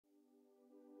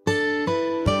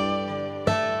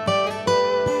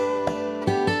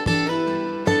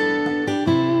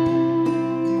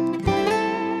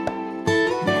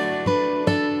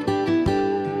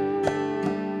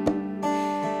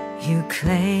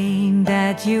claim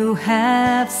that you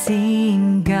have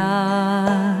seen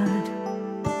God,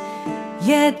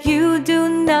 yet you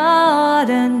do not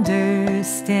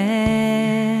understand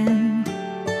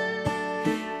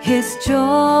His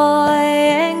joy,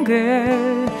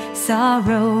 anger,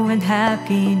 sorrow, and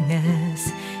happiness,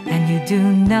 and you do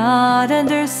not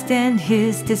understand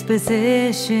His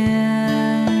disposition.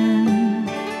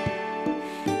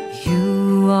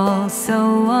 You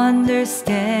also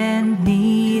understand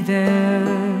neither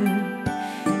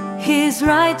His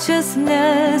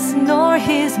righteousness nor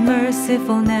His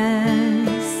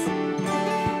mercifulness,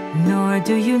 nor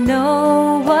do you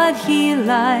know what He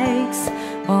likes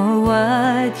or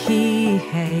what He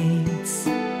hates.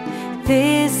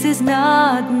 This is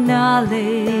not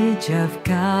knowledge of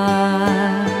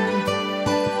God.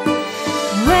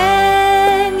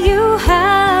 When you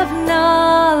have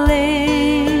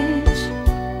knowledge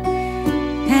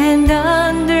and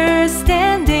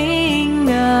understanding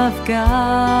of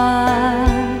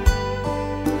God,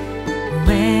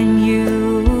 when you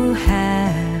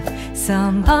have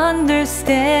some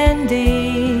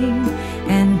understanding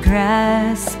and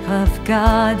grasp of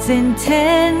God's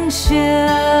intentions,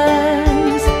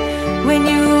 when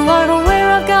you are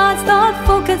aware of God's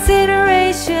thoughtful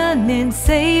consideration in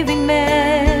saving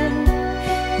men,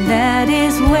 that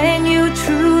is when you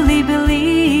truly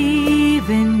believe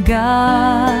in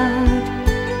God,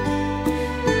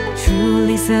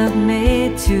 truly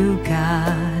submit to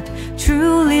God,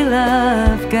 truly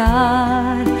love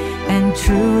God, and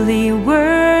truly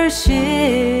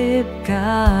worship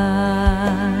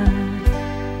God.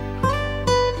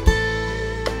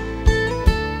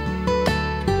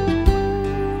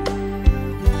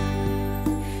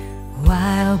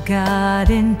 While God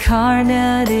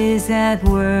incarnate is at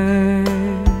work,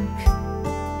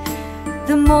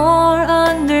 the more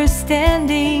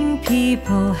understanding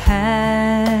people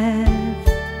have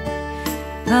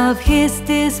of His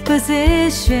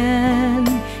disposition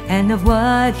and of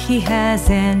what He has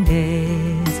and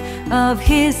is, of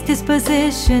His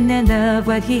disposition and of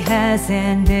what He has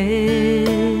and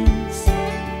is,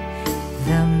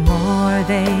 the more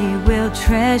they will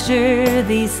treasure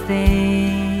these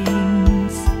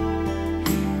things,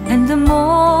 and the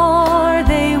more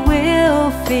they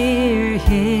will fear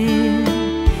Him.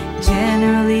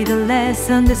 Generally, the less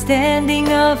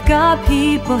understanding of God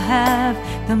people have,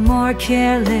 the more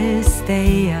careless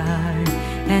they are,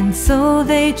 and so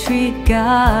they treat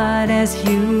God as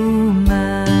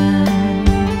human.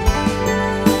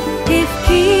 If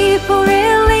people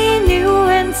really knew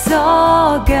and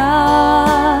saw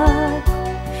God,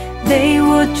 they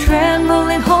would tremble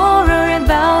in horror and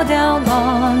bow down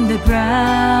on the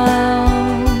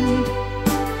ground.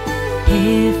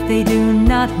 If they do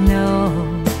not know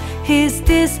His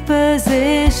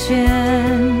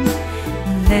disposition,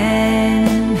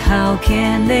 then how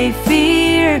can they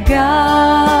fear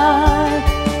God?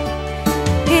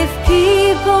 If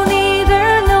people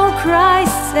neither know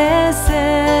Christ's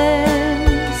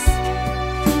essence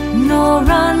nor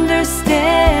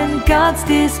understand God's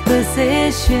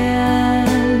disposition,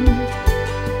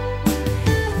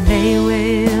 they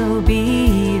will be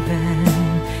even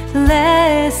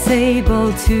less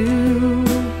able to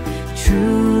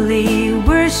truly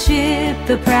worship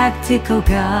the practical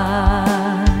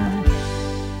God.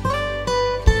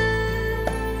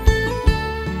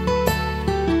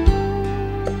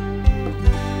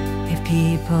 If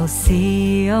people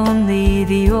see only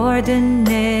the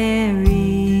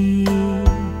ordinary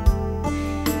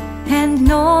and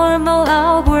normal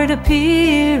outward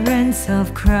appearance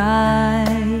of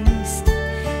Christ,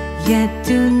 yet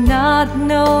do not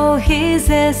know His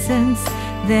essence,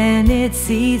 then it's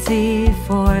easy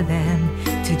for them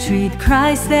to treat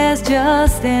Christ as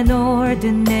just an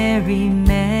ordinary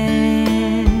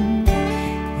man.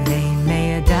 They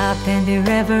may adopt an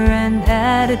irreverent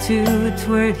attitude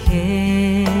toward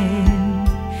Him,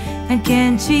 and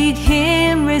can cheat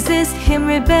Him, resist Him,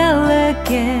 rebel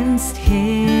against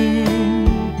Him,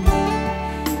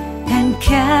 and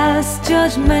cast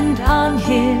judgment on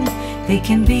Him. They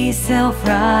can be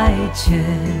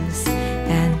self-righteous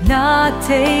and not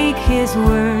take His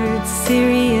words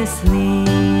seriously.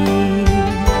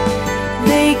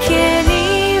 They can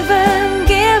even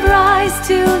give rise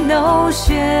to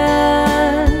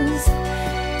notions,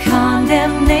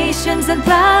 condemnations, and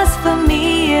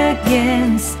blasphemy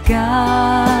against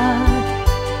God.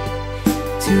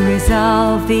 To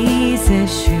resolve these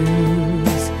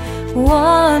issues,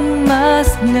 one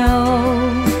must know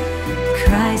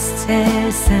Christ's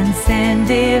essence and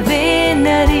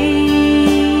divinity.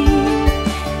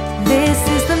 This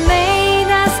is the main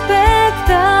aspect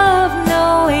of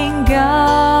knowing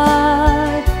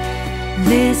God.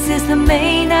 This is the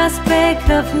main aspect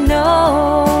of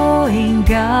knowing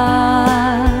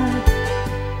God.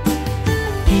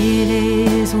 It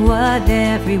is what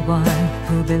everyone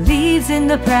who believes in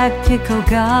the practical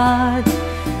God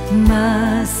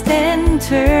must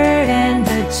enter and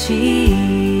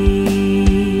achieve.